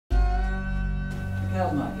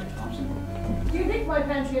Hell not yet, Thompson. Do you think my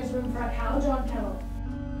pantry has room for a cow, John Kettle?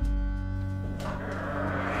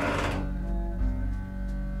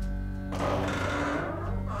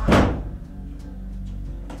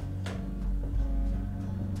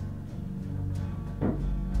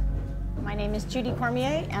 My name is Judy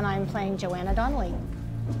Cormier, and I'm playing Johannah Donnelly.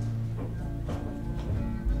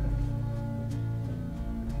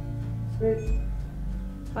 Great.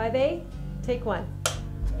 5A, take one.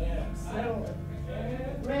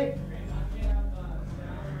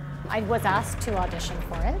 I was asked to audition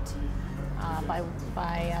for it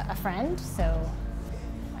by a friend, so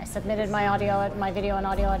I submitted my video and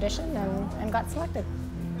audio audition and got selected.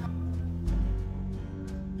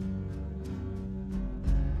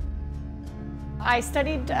 I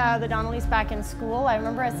studied the Donnellys back in school. I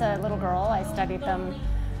remember as a little girl, I studied them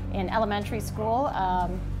in elementary school.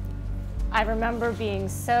 I remember being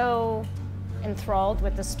so enthralled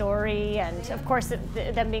with the story and, of course,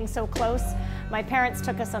 them being so close. My parents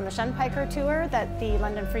took us on the Shunpiker tour that the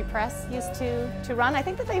London Free Press used to run. I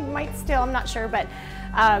think that they might still, I'm not sure, but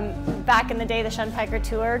back in the day, the Shunpiker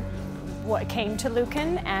tour came to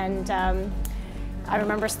Lucan, and I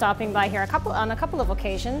remember stopping by here on a couple of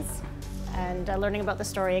occasions and learning about the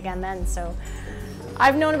story again then. So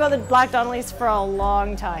I've known about the Black Donnellys for a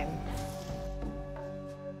long time.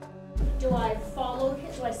 Do I follow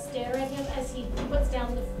him? Do I stare at him as he puts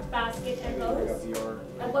down the basket and goes?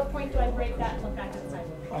 At what point do I break that and look back outside?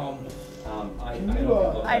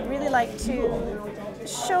 I'd really like to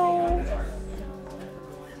show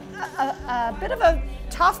a bit of a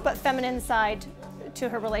tough but feminine side to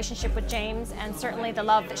her relationship with James, and certainly the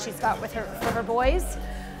love that she's got for her boys.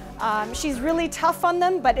 She's really tough on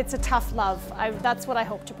them, but it's a tough love. That's what I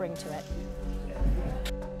hope to bring to it.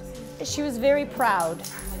 She was very proud,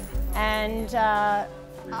 and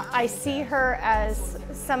I see her as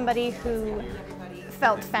somebody who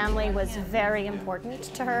felt family was very important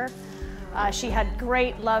to her. She had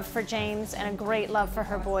great love for James and a great love for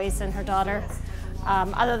her boys and her daughter.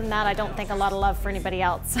 Other than that, I don't think a lot of love for anybody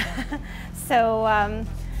else. So,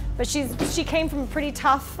 but she came from a pretty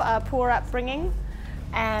tough, poor upbringing,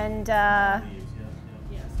 and I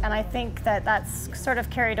think that that's sort of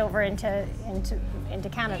carried over into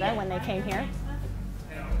Canada when they came here.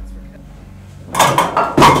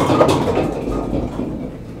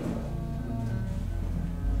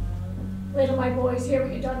 Wait till my boys hear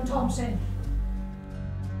what you done, Thompson.